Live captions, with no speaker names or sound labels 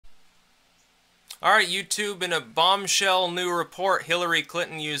Alright, YouTube, in a bombshell new report, Hillary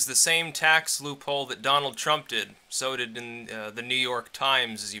Clinton used the same tax loophole that Donald Trump did. So did in the New York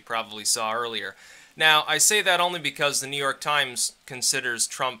Times, as you probably saw earlier. Now, I say that only because the New York Times considers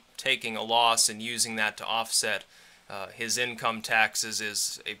Trump taking a loss and using that to offset his income taxes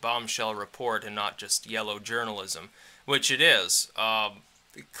is a bombshell report and not just yellow journalism, which it is.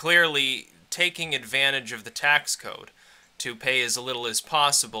 Clearly, taking advantage of the tax code to pay as little as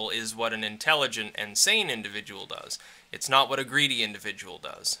possible is what an intelligent and sane individual does. It's not what a greedy individual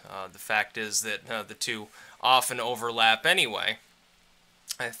does. The fact is that the two often overlap anyway.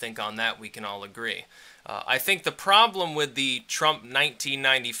 I think on that we can all agree. I think the problem with the Trump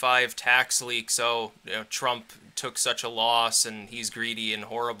 1995 tax leaks, Trump took such a loss and he's greedy and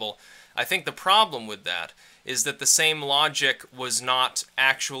horrible, I think the problem with that is that the same logic was not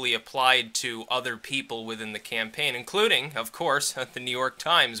actually applied to other people within the campaign, including, of course, the New York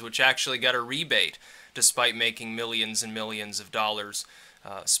Times, which actually got a rebate despite making millions and millions of dollars,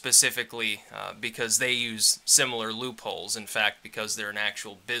 specifically because they use similar loopholes. In fact, because they're an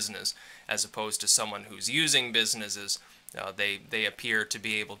actual business as opposed to someone who's using businesses, they appear to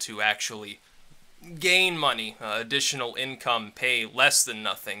be able to actually gain money, additional income, pay less than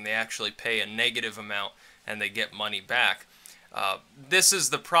nothing. They actually pay a negative amount and they get money back. This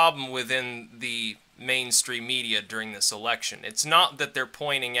is the problem within the mainstream media during this election. It's not that they're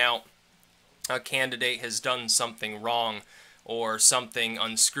pointing out a candidate has done something wrong or something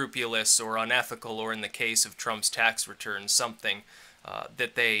unscrupulous or unethical, or in the case of Trump's tax returns, something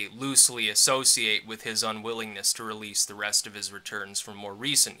that they loosely associate with his unwillingness to release the rest of his returns from more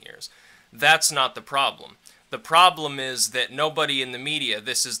recent years. That's not the problem. The problem is that nobody in the media,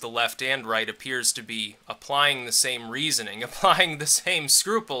 this is the left and right, appears to be applying the same reasoning, applying the same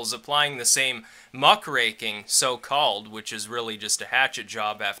scruples, applying the same muckraking, so-called, which is really just a hatchet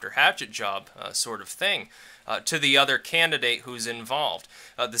job after hatchet job sort of thing, to the other candidate who's involved.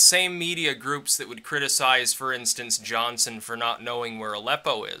 The same media groups that would criticize, for instance, Johnson for not knowing where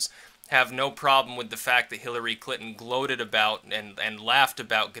Aleppo is, have no problem with the fact that Hillary Clinton gloated about and laughed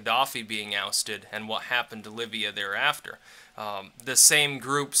about Gaddafi being ousted and what happened to Libya thereafter. The same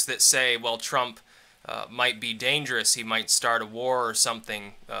groups that say, well, Trump might be dangerous, he might start a war or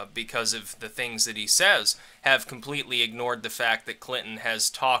something because of the things that he says, have completely ignored the fact that Clinton has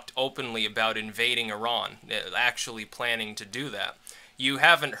talked openly about invading Iran, actually planning to do that. You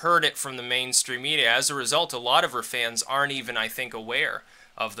haven't heard it from the mainstream media. As a result, a lot of her fans aren't even, I think, aware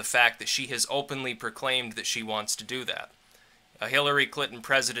of the fact that she has openly proclaimed that she wants to do that. A Hillary Clinton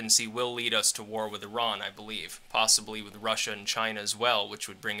presidency will lead us to war with Iran, I believe, possibly with Russia and China as well, which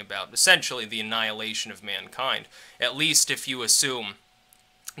would bring about essentially the annihilation of mankind, at least if you assume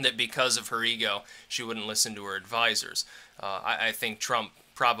that because of her ego, she wouldn't listen to her advisors. I think Trump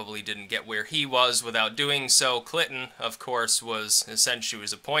probably didn't get where he was without doing so. Clinton, of course, was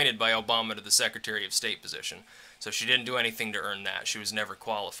appointed by Obama to the Secretary of State position. So she didn't do anything to earn that. She was never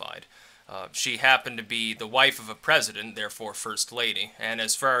qualified. She happened to be the wife of a president, therefore First Lady. And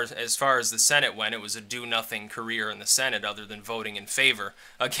as far as the Senate went, it was a do-nothing career in the Senate other than voting in favor,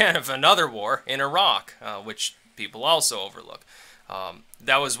 again, of another war in Iraq, which people also overlook.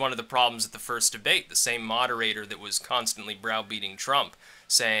 That was one of the problems at the first debate. The same moderator that was constantly browbeating Trump,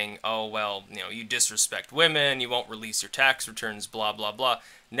 saying, oh, well, you disrespect women, you won't release your tax returns, blah, blah, blah,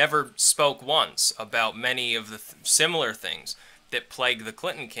 never spoke once about many of the similar things that plague the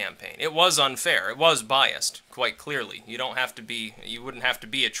Clinton campaign. It was unfair. It was biased, quite clearly. You wouldn't have to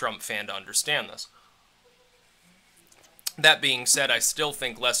be a Trump fan to understand this. That being said, I still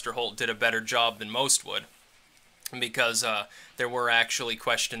think Lester Holt did a better job than most would, because there were actually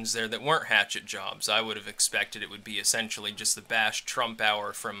questions there that weren't hatchet jobs. I would have expected it would be essentially just the bash Trump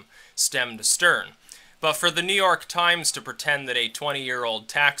hour from stem to stern. But for the New York Times to pretend that a 20-year-old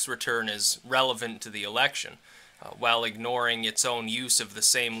tax return is relevant to the election, while ignoring its own use of the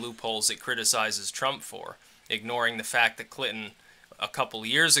same loopholes it criticizes Trump for, ignoring the fact that Clinton a couple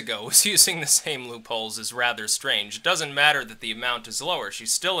years ago was using the same loopholes, is rather strange. It doesn't matter that the amount is lower.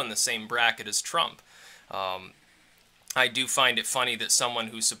 She's still in the same bracket as Trump. I do find it funny that someone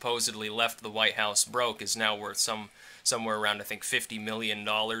who supposedly left the White House broke is now worth somewhere around, I think, $50 million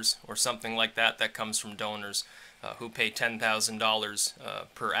or something like that. That comes from donors who pay $10,000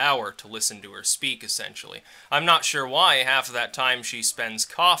 per hour to listen to her speak, essentially. I'm not sure why half of that time she spends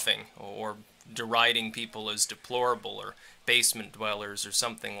coughing or deriding people as deplorable or basement dwellers or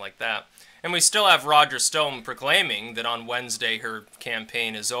something like that. And we still have Roger Stone proclaiming that on Wednesday her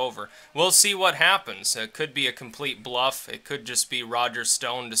campaign is over. We'll see what happens. It could be a complete bluff. It could just be Roger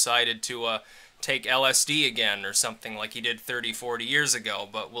Stone decided to take LSD again or something like he did 30, 40 years ago,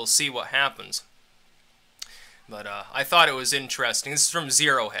 but we'll see what happens. But I thought it was interesting. This is from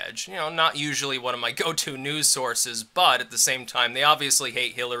Zero Hedge. You know, not usually one of my go-to news sources, but at the same time, they obviously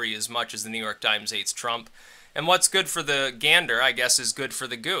hate Hillary as much as the New York Times hates Trump. And what's good for the gander, I guess, is good for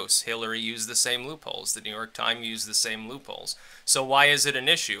the goose. Hillary used the same loopholes. The New York Times used the same loopholes. So why is it an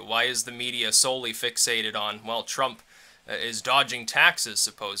issue? Why is the media solely fixated on, well, Trump is dodging taxes,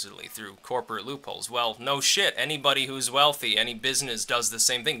 supposedly, through corporate loopholes? Well, no shit. Anybody who's wealthy, any business does the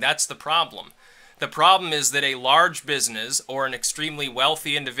same thing. That's the problem. The problem is that a large business or an extremely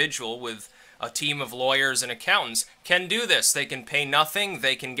wealthy individual with a team of lawyers and accountants can do this. They can pay nothing.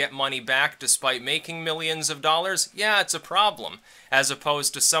 They can get money back despite making millions of dollars. Yeah, it's a problem. As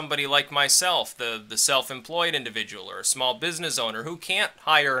opposed to somebody like myself, the self-employed individual or a small business owner who can't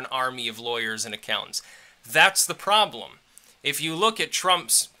hire an army of lawyers and accountants. That's the problem. If you look at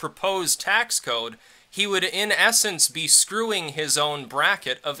Trump's proposed tax code, he would in essence be screwing his own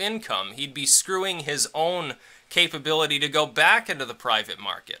bracket of income. He'd be screwing his own capability to go back into the private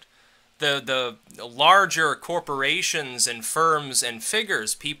market. The larger corporations and firms and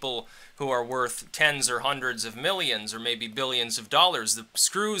figures, people who are worth tens or hundreds of millions or maybe billions of dollars, the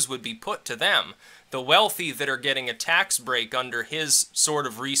screws would be put to them. The wealthy that are getting a tax break under his sort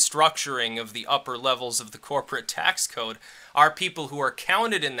of restructuring of the upper levels of the corporate tax code are people who are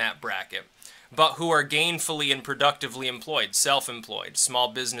counted in that bracket, but who are gainfully and productively employed, self-employed,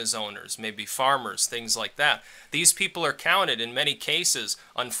 small business owners, maybe farmers, things like that. These people are counted in many cases.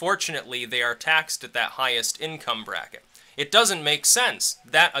 Unfortunately, they are taxed at that highest income bracket. It doesn't make sense.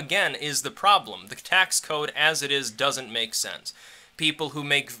 That, again, is the problem. The tax code as it is doesn't make sense. People who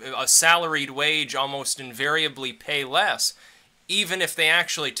make a salaried wage almost invariably pay less, even if they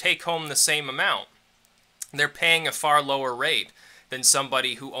actually take home the same amount. They're paying a far lower rate than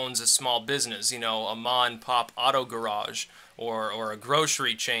somebody who owns a small business, you know, a ma-and-pop auto garage or a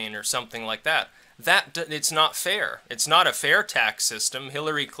grocery chain or something like that. It's not fair. It's not a fair tax system.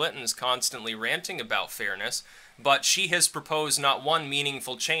 Hillary Clinton's constantly ranting about fairness, but she has proposed not one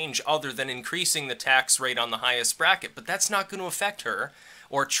meaningful change other than increasing the tax rate on the highest bracket. But that's not going to affect her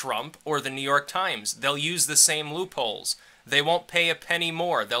or Trump or the New York Times. They'll use the same loopholes. They won't pay a penny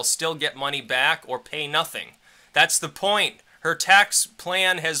more. They'll still get money back or pay nothing. That's the point. Her tax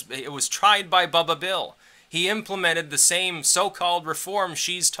plan it was tried by Bubba Bill. He implemented the same so-called reform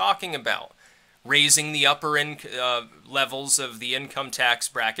she's talking about. Raising the upper levels of the income tax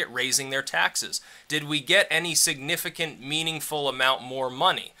bracket, raising their taxes. Did we get any significant, meaningful amount more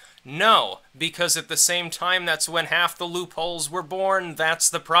money? No, because at the same time, that's when half the loopholes were born.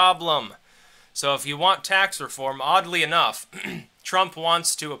 That's the problem. So if you want tax reform, oddly enough, Trump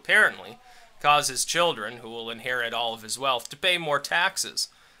wants to apparently cause his children, who will inherit all of his wealth, to pay more taxes.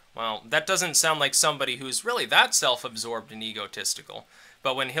 Well, that doesn't sound like somebody who's really that self-absorbed and egotistical.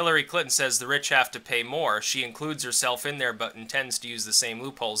 But when Hillary Clinton says the rich have to pay more, she includes herself in there but intends to use the same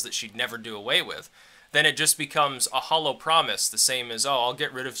loopholes that she'd never do away with. Then it just becomes a hollow promise, the same as, oh, I'll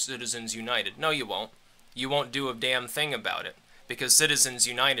get rid of Citizens United. No, you won't. You won't do a damn thing about it. Because Citizens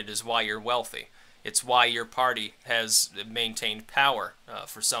United is why you're wealthy. It's why your party has maintained power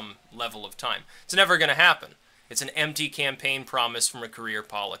for some level of time. It's never going to happen. It's an empty campaign promise from a career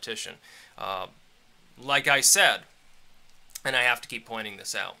politician. Like I said, and I have to keep pointing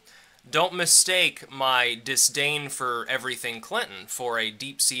this out, don't mistake my disdain for everything Clinton for a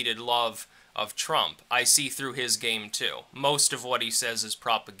deep-seated love of Trump. I see through his game too. Most of what he says is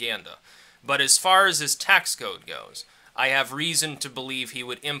propaganda. But as far as his tax code goes, I have reason to believe he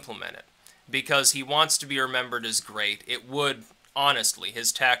would implement it. Because he wants to be remembered as great. It would, honestly,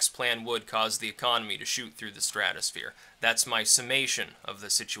 his tax plan would cause the economy to shoot through the stratosphere. That's my summation of the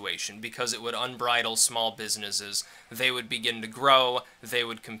situation, because it would unbridle small businesses. They would begin to grow. They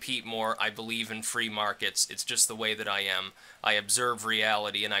would compete more. I believe in free markets. It's just the way that I am. I observe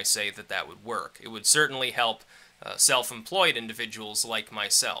reality, and I say that that would work. It would certainly help self-employed individuals like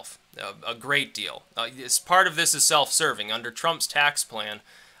myself a great deal. Part of this is self-serving. Under Trump's tax plan,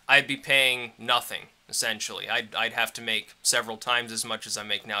 I'd be paying nothing, essentially. I'd have to make several times as much as I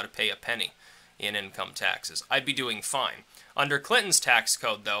make now to pay a penny in income taxes. I'd be doing fine. Under Clinton's tax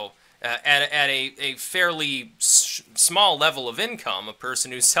code, though, at a fairly small level of income, a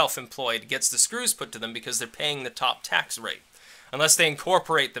person who's self-employed gets the screws put to them because they're paying the top tax rate. Unless they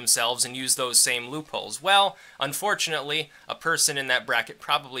incorporate themselves and use those same loopholes. Well, unfortunately, a person in that bracket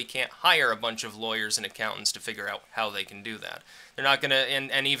probably can't hire a bunch of lawyers and accountants to figure out how they can do that. They're not going to,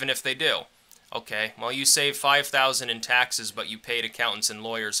 and even if they do, okay, well, you save $5,000 in taxes, but you paid accountants and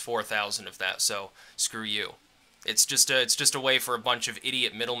lawyers $4,000 of that, so screw you. It's just a way for a bunch of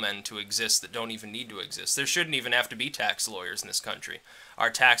idiot middlemen to exist that don't even need to exist. There shouldn't even have to be tax lawyers in this country. our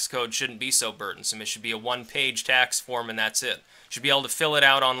tax code shouldn't be so burdensome. It should be a one-page tax form and that's it. Should be able to fill it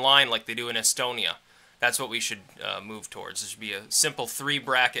out online like they do in Estonia. That's what we should move towards. It should be a simple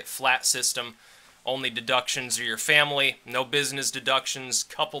 3-bracket flat system. Only deductions are your family, no business deductions,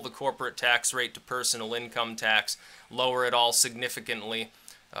 couple the corporate tax rate to personal income tax, lower it all significantly,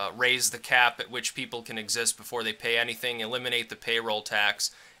 raise the cap at which people can exist before they pay anything, eliminate the payroll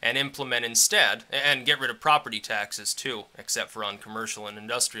tax, and implement instead, and get rid of property taxes too, except for on commercial and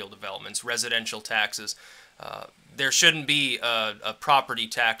industrial developments, residential taxes. There shouldn't be a property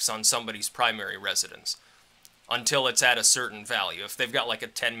tax on somebody's primary residence until it's at a certain value. If they've got like a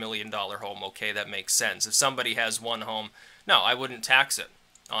 $10 million home, okay, that makes sense. If somebody has one home, no, I wouldn't tax it,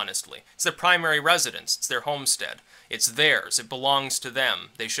 honestly. It's their primary residence. It's their homestead. It's theirs. It belongs to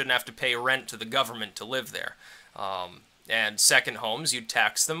them. They shouldn't have to pay rent to the government to live there. And second homes, you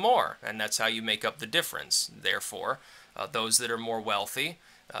tax them more, and that's how you make up the difference. Therefore, those that are more wealthy,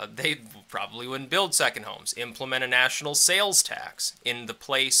 they probably wouldn't build second homes. Implement a national sales tax in the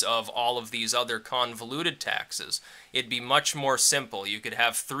place of all of these other convoluted taxes. It'd be much more simple. You could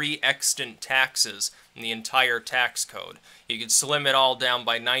have 3 extant taxes in the entire tax code. You could slim it all down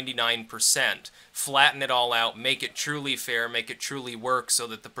by 99%, flatten it all out, make it truly fair, make it truly work so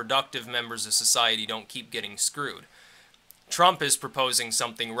that the productive members of society don't keep getting screwed. Trump is proposing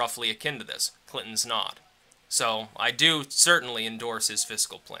something roughly akin to this. Clinton's not. So I do certainly endorse his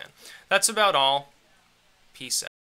fiscal plan. That's about all. Peace out.